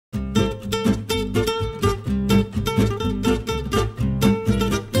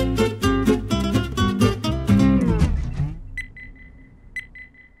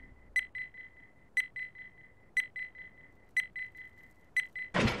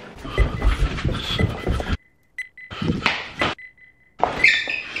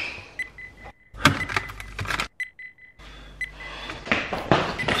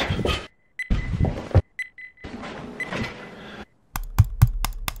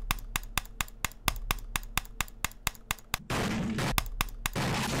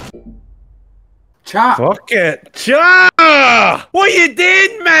Chat. Fuck it. Cha! What you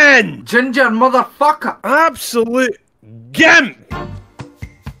doing, man? Ginger motherfucker. Absolute gimp.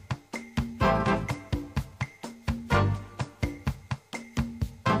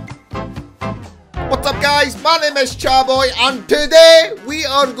 What's up, guys? My name is ChaBoy, and today we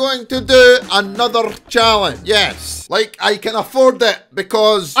are going to do another challenge. Yes, like I can afford it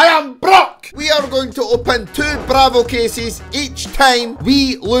because I am broke. We are going to open 2 Bravo cases each time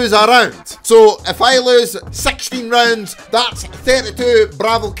we lose a round. So if I lose 16 rounds, that's 32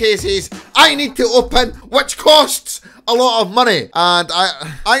 Bravo cases I need to open, which costs a lot of money, and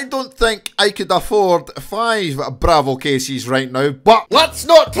I don't think I could afford 5 Bravo cases right now, but let's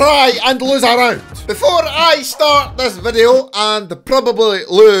not try and lose a round. Before I start this video and probably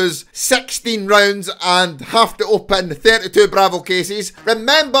lose 16 rounds and have to open 32 Bravo cases,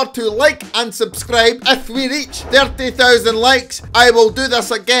 remember to like and subscribe. If we reach 30,000 likes, I will do this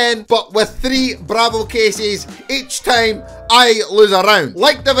again, but with 3 Bravo cases each time I lose a round.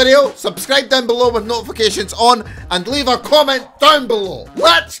 Like the video, subscribe down below with notifications on, and leave a comment down below.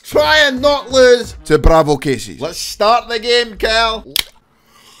 Let's try and not lose to Bravo cases. Let's start the game, Kel.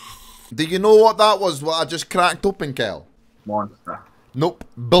 Do you know what that was, what I just cracked open, Kel? Monster. Nope,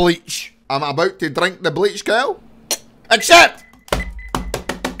 bleach. I'm about to drink the bleach, Kel. Accept!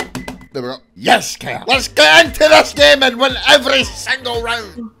 There we go. Yes, Kel. Let's get into this game and win every single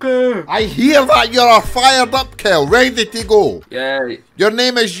round. Okay. I hear that you're fired up, Kel. Ready to go. Yeah. Your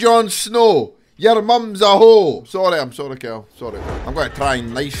name is Jon Snow. Your mum's a hoe. Sorry, I'm sorry, Kel. Sorry. I'm going to try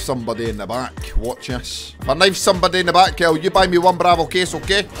and knife somebody in the back. Watch this. If I knife somebody in the back, Kel, you buy me 1 Bravo case,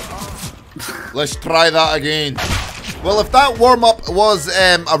 okay? Let's try that again. Well, if that warm-up was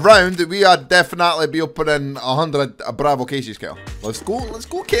a round, we would definitely be opening 100 Bravo cases, Kel. Let's go,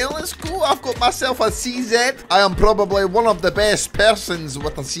 Kel, let's go. I've got myself a CZ. I am probably one of the best persons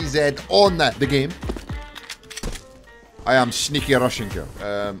with a CZ on the game. I am sneaky Russian, Kel.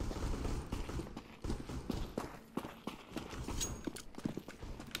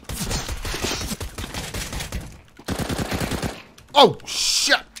 Oh,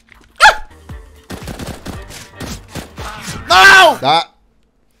 shit. No! That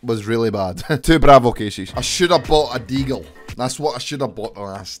was really bad. 2 Bravo cases. I should have bought a deagle. That's what I should have bought the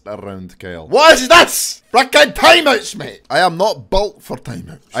last round, Kyle. What is this? Frickin' timeouts, mate. I am not built for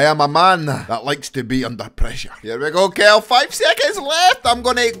timeouts. I am a man that likes to be under pressure. Here we go, Kyle. 5 seconds left. I'm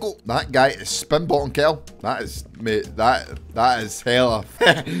gonna go. That guy is spin bottom, Kyle. That is, mate, that is hella.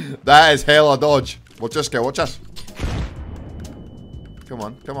 That is hella dodge. Watch this, Kyle. Watch this. Come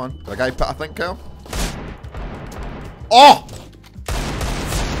on, come on. The guy put, I think, Kyle. Oh!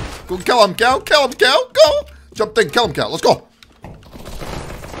 Go kill him, Kel. Kill him, Kel. Go! Jumped in, kill him, Kel. Let's go.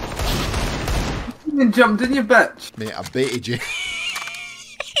 You jumped in, you bitch. Mate, I baited you.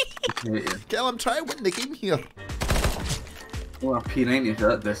 Kel, I'm trying to win the game here. Oh, a P90 for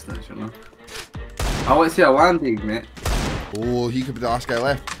that distance, you know. I want to see a landing, mate. Oh, he could be the last guy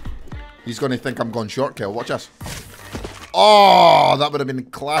left. He's going to think I'm going short, Kel. Watch this. Oh, that would have been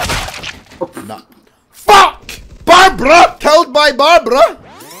classic. Oh. Nah. Fuck! Barbara! Killed by Barbara!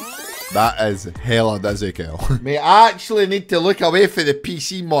 That is hella dizzy, Kel. Mate, I actually need to look away for the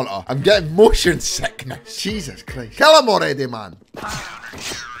PC monitor. I'm getting motion sickness. Jesus Christ. Kill him already, man.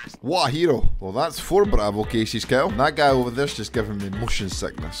 What a hero. Well, that's 4 Bravo cases, Kel. That guy over there's just giving me motion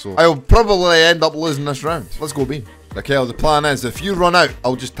sickness, so I'll probably end up losing this round. Let's go, B. Now, Kel, the plan is if you run out,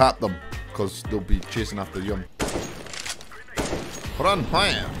 I'll just tap them, because they'll be chasing after you. Run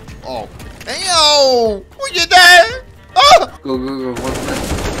fire. Oh. Hey, yo! What you doing? Oh! Go. What's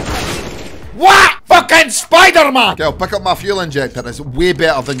this? What? Fucking Spider-Man! Okay, I'll pick up my fuel injector. It's way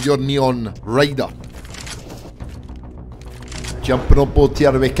better than your neon rider. Jumping up both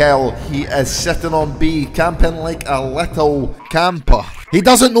here with Kyle. He is sitting on B, camping like a little camper. He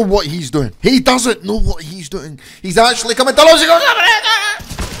doesn't know what he's doing. He doesn't know what he's doing. He's actually coming to lose.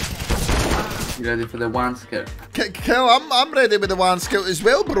 You ready for the 1 scout? Kyle, I'm ready with the 1 scout as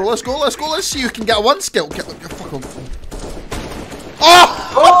well, bro. Let's go. Let's see who can get 1 scout. Fuck off.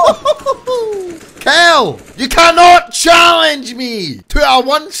 Oh! Kel, you cannot challenge me to a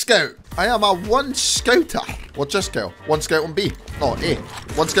 1 scout. I am a 1 scouter. Watch this, Kel. 1 scout on B. Oh, A.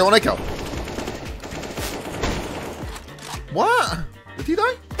 1 scout on A, Kel. What? Did he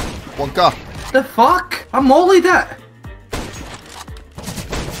die? 1K. The fuck? I mollied it.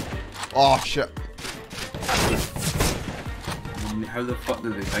 Oh, shit. How the fuck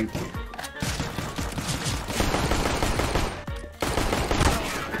did they think?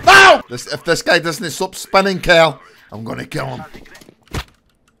 No! If this guy doesn't stop spinning, Kel, I'm gonna kill him.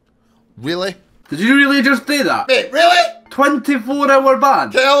 Really? Did you really just do that? Wait, really? 24-hour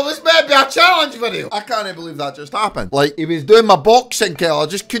ban. Kel, this may be a challenge video. I can't believe that just happened. Like, he was doing my boxing, Kel. I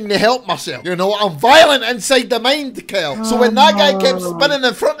just couldn't help myself. You know, I'm violent inside the mind, Kel. So when that guy kept spinning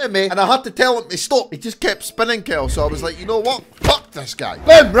in front of me and I had to tell him to stop, he just kept spinning, Kel. So I was like, you know what? Fuck this guy.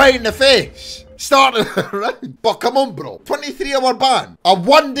 Boom, right in the face. Starting around. But come on, bro. 23-hour ban. A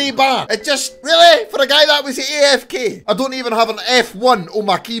 1-day ban. It just, really? For a guy that was AFK? I don't even have an F1 on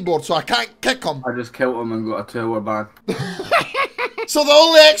my keyboard, so I can't kick him. I just killed him and got a 2-hour ban. So the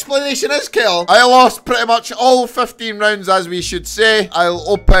only explanation is, Kel, I lost pretty much all 15 rounds, as we should say. I'll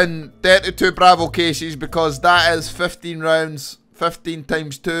open 32 Bravo cases because that is 15 rounds. 15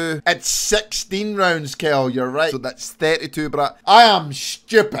 times 2. It's 16 rounds, Kel. You're right. So that's 32 Bravo. I am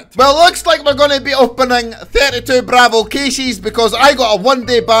stupid. Well, it looks like we're going to be opening 32 Bravo cases because I got a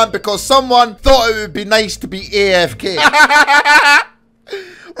 1-day ban because someone thought it would be nice to be AFK.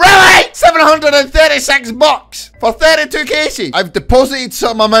 Really? 736 bucks for 32 cases. I've deposited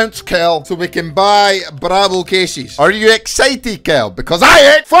some amounts, Kel, so we can buy Bravo cases. Are you excited, Kel? Because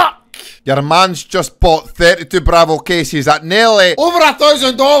I ain't. Fuck! Your man's just bought 32 Bravo cases at nearly over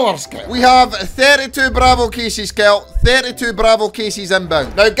 $1,000, Kel. We have 32 Bravo cases, Kel. 32 Bravo cases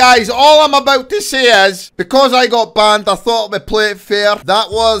inbound. Now, guys, all I'm about to say is, because I got banned, I thought we'd play it fair. That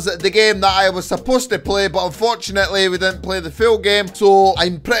was the game that I was supposed to play, but unfortunately, we didn't play the full game. So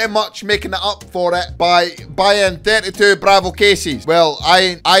I'm pretty much making it up for it by buying 32 Bravo cases. Well,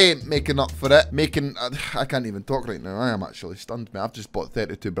 I ain't making up for it. I can't even talk right now. I am actually stunned, man. I've just bought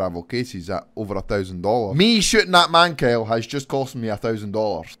 32 Bravo cases at over $1,000. Me shooting that man, Kel, has just cost me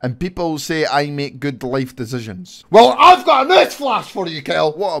 $1,000. And people say I make good life decisions. Well, I've got a news flash for you,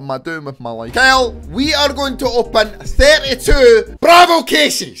 Kel. What am I doing with my life? Kel, we are going to open 32 Bravo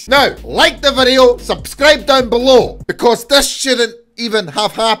cases. Now, like the video, subscribe down below, because this shouldn't even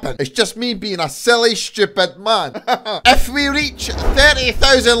have happened. It's just me being a silly, stupid man. If we reach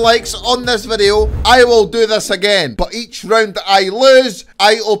 30,000 likes on this video, I will do this again. But each round that I lose,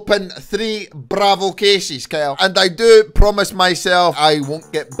 I open 3 Bravo cases, Kel. And I do promise myself I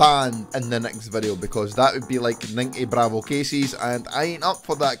won't get banned in the next video, because that would be like 90 Bravo cases, and I ain't up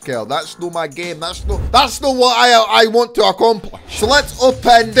for that, Kel. That's not my game. That's not what I want to accomplish. So let's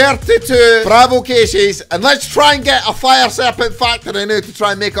open 32 Bravo cases, and let's try and get a Fire Serpent Factory now to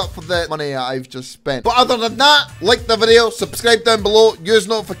try and make up for the money I've just spent. But other than that, like the video, subscribe down below, use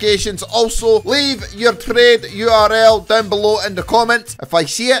notifications. Also, leave your trade URL down below in the comments. If I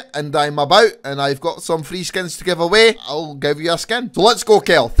see it and I'm about and I've got some free skins to give away, I'll give you a skin. So let's go,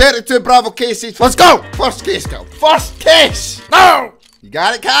 Kel. 32 Bravo cases. Let's go! First case, Kel. First case! No! You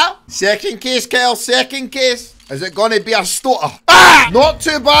got it, Kel? Second case, Kel. Second case. Is it going to be a stoter? Ah! Not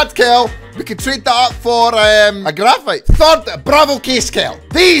too bad, Kel. We could trade that up for a graphite. Third Bravo case, Kel.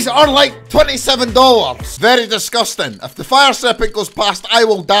 These are like $27. Very disgusting. If the Fire Serpent goes past, I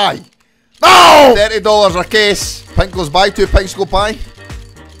will die. No! $30 a case. Pink goes by, 2 pinks go by.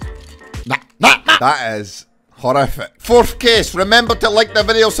 Nah. That is horrific. Fourth case. Remember to like the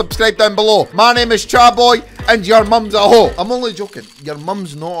video, subscribe down below. My name is ChaBoy, and your mum's a hoe. I'm only joking. Your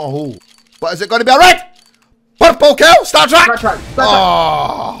mum's not a hoe. But is it going to be a red? Purple, Kel. Star track.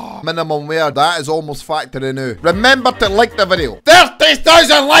 Oh, minimum wear. That is almost factory now. Remember to like the video.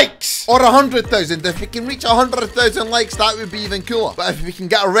 30,000 likes or 100,000. If we can reach 100,000 likes, that would be even cooler. But if we can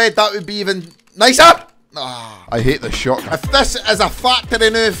get a red, that would be even nicer. Ah, I hate the shotgun. If this is a factory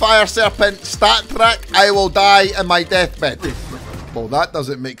new Fire Serpent stat track, I will die in my deathbed. Well, that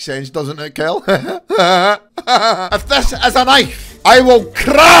doesn't make sense, doesn't it, Kel? If this is a knife, I will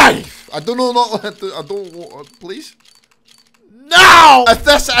cry. I don't know, please. No! If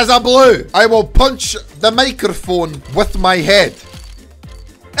this is a blue, I will punch the microphone with my head.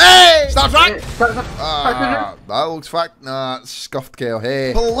 Hey! Start track! That looks fact. Nah, it's scuffed, Kel.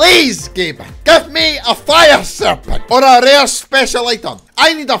 Hey. Please, Gabe, give me a Fire Serpent or a rare special item.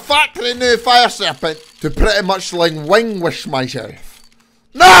 I need a factory new Fire Serpent to pretty much languish myself.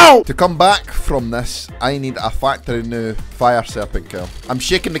 No! To come back from this, I need a factory new Fire Serpent, Kel. I'm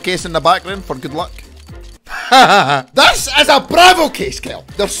shaking the case in the background for good luck. This is a Bravo case, Kel.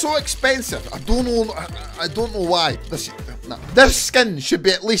 They're so expensive. I don't know why. This skin should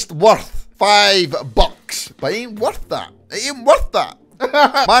be at least worth $5, but it ain't worth that. It ain't worth that.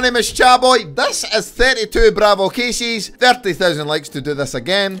 My name is ChaBoy. This is 32 Bravo cases. 30,000 likes to do this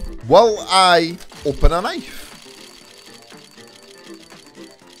again. Will I open a knife?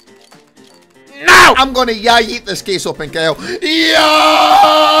 No! I'm gonna eat this case open, Kel.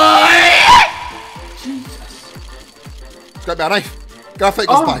 Yeah! It's gotta be a knife. Graphite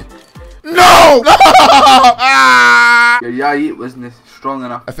goes by. No! No! Your eat was strong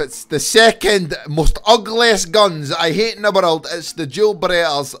enough. If it's the second most ugliest guns I hate in the world, it's the Jewel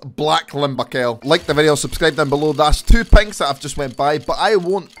Berettas Black Limber, Kel. Like the video, subscribe down below. That's 2 pinks that I've just went by, but I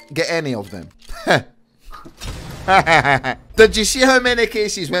won't get any of them. Did you see how many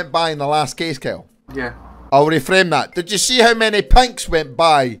cases went by in the last case, Kel? Yeah. I'll reframe that. Did you see how many pinks went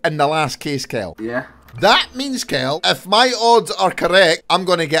by in the last case, Kel? Yeah. That means, Kel, if my odds are correct, I'm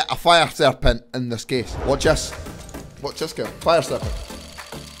going to get a fire serpent in this case. Watch this. Watch this, Kel. Fire serpent.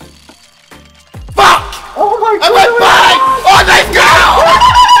 Fuck! Oh my god! I went back! Oh my god!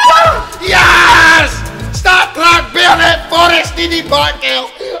 Yes! Star Trek Bayonet Forest DD Park, Kel.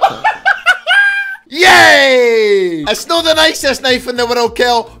 Yay! It's not the nicest knife in the world,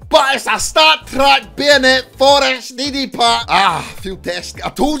 Kel, but it's a Star Trek Bayonet Forest DD Part. Ah, field test. I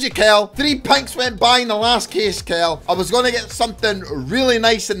told you, Kel. 3 pinks went by in the last case, Kel. I was going to get something really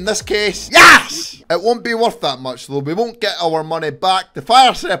nice in this case. Yes! It won't be worth that much, though. We won't get our money back. The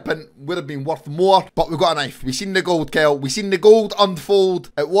fire serpent would have been worth more, but we've got a knife. We've seen the gold, Kel. We've seen the gold unfold.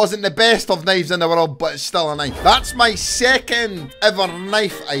 It wasn't the best of knives in the world, but it's still a knife. That's my second ever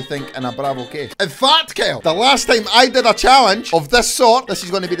knife, I think, in a Bravo case. In fact, Kel, the last time I did a challenge of this sort, this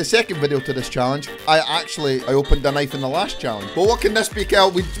is going to be the second video to this challenge, I opened a knife in the last challenge. But what can this be,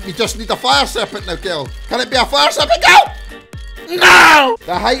 Kel? We just need a fire serpent now, Kel. Can it be a fire serpent, Kel? No!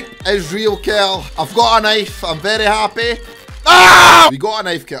 The hype is real, Kel. I've got a knife. I'm very happy. Ah! We got a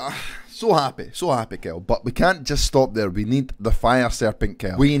knife, Kel. So happy, Kel. But we can't just stop there. We need the fire serpent,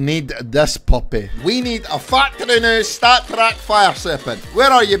 Kel. We need this puppy. We need a factory new Star Trek fire serpent.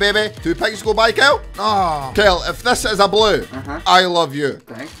 Where are you, baby? 2 pinks go by, Kel? Ah. Kel, if this is a blue, I love you.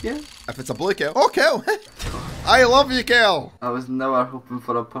 Thank you. If it's a blue, Kel. Oh, Kel. I love you, Kel. I was never hoping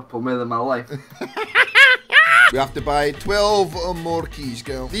for a purple more in my life. We have to buy 12 or more keys,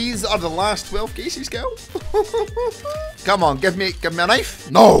 Kel. These are the last 12 cases, Kel. Come on, give me a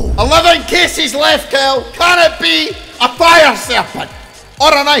knife. No. 11 cases left, Kel. Can it be a fire serpent? Or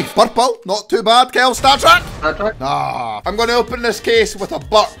a knife? Purple. Not too bad, Kel. Star Trek? Star Trek? Ah. I'm going to open this case with a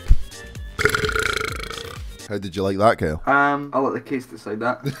burp. How did you like that, Kel? I'll let the case decide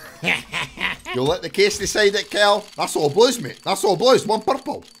that. You'll let the case decide it, Kel. That's all blues, mate. That's all blues. 1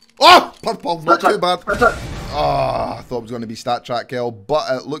 purple. Oh, purple. Not too bad. Oh, I thought it was going to be Stat Track, Kel,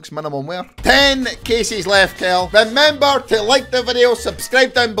 but it looks minimum wear. 10 cases left, Kel. Remember to like the video,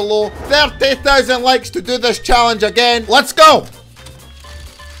 subscribe down below. 30,000 likes to do this challenge again. Let's go.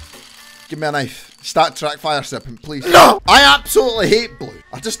 Give me a knife. Stat Track fire serpent, please. No! I absolutely hate blue.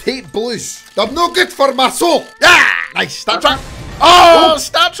 I just hate blues. They're no good for my soul. Ah! Nice. Stat Track. Oh,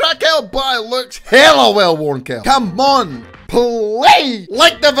 Stat Track, Kel, but it looks hella well worn, Kel. Come on. Please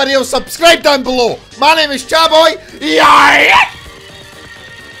like the video, subscribe down below. My name is ChaBoy. Yeah!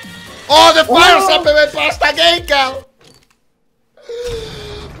 Oh, the fire serpent went past again, Kel.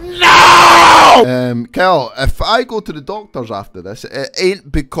 No! Kel, if I go to the doctors after this, it ain't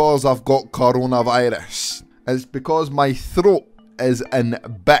because I've got coronavirus. It's because my throat is in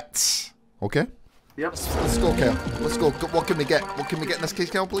bits. Okay? Yep. Let's go, Kel. Let's go. What can we get? What can we get in this case,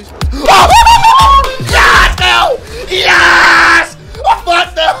 Kel, please? Yes, Kel! Yes! I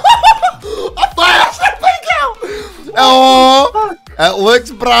found the a fire serpent, Kel! Oh! It looks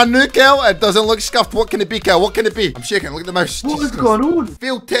brand new, Kel. It doesn't look scuffed. What can it be, Kel? What can it be? I'm shaking. Look at the mouse. What is going on?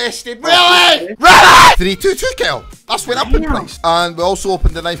 Field tested. Really? Really? 322, Kel. That's went up in price. And we also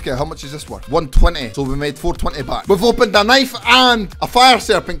opened the knife, Kel. How much is this worth? 120. So we made 420 back. We've opened a knife and a fire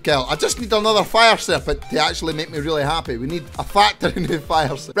serpent, Kel. I just need another fire serpent to actually make me really happy. We need a factory new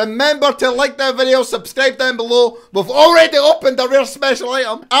fire serpent. Remember to like the video, subscribe down below. We've already opened a rare special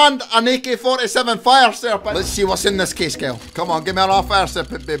item and an AK-47 fire serpent. Let's see what's in this case, Kel. Come on, give me another fire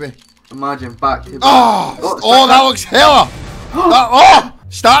serpent, baby. Imagine back to back. Oh, that looks hella. Oh!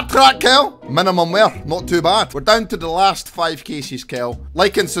 Start track, Kel. Minimum wear. Not too bad. We're down to the last 5 cases, Kel.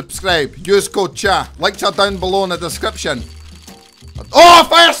 Like and subscribe. Use code CHA. Links are down below in the description. Oh,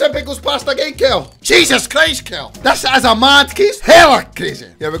 fire serpent goes past again, Kel. Jesus Christ, Kel. This is a mad case. Hella crazy.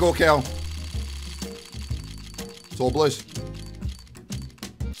 Here we go, Kel. It's all blues.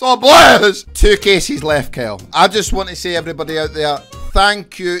 It's all blues. 2 cases left, Kel. I just want to say, everybody out there,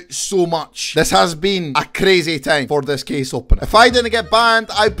 thank you so much. This has been a crazy time for this case open. If I didn't get banned,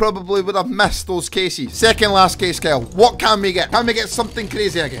 I probably would have missed those cases. Second last case, Kel. What can we get? Can we get something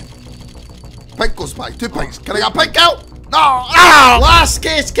crazy again? Pink goes by. 2 pinks. Can I get a pink, Kel? No. Ah! Last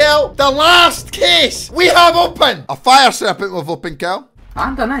case, Kel. The last case we have opened. A fire serpent we've opened, Kel.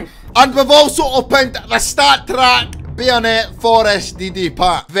 And a knife. And we've also opened the Stat Track bayonet forest DD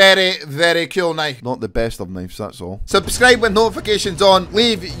pack. Very, very cool knife. Not the best of knives, that's all. Subscribe with notifications on.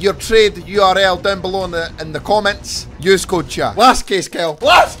 Leave your trade URL down below in the comments. Use code chat. Last case, Kel.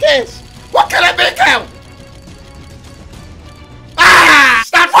 Last case! What can it be, Kel? Ah!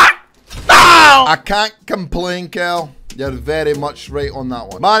 Stop what? No! I can't complain, Kel. You're very much right on that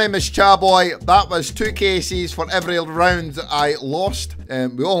one. My name is ChaBoy. That was 2 cases for every round I lost.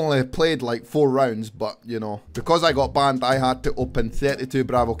 We only played like 4 rounds, but you know, because I got banned, I had to open 32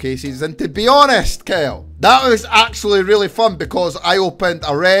 Bravo cases. And to be honest, Kyle, that was actually really fun because I opened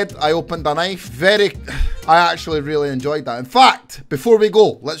a red, I opened a knife. I actually really enjoyed that. In fact, before we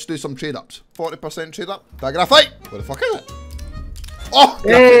go, let's do some trade ups. 40% trade up. Do I get a fight? What the fuck is it? Oh,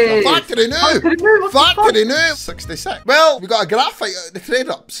 hey. factory new! Factory new! 66. Well, we got a graphite out of the trade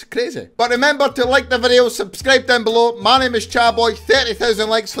ups. Crazy. But remember to like the video, subscribe down below. My name is ChaBoy. 30,000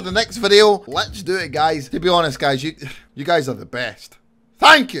 likes for the next video. Let's do it, guys. To be honest, guys, you guys are the best.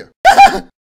 Thank you!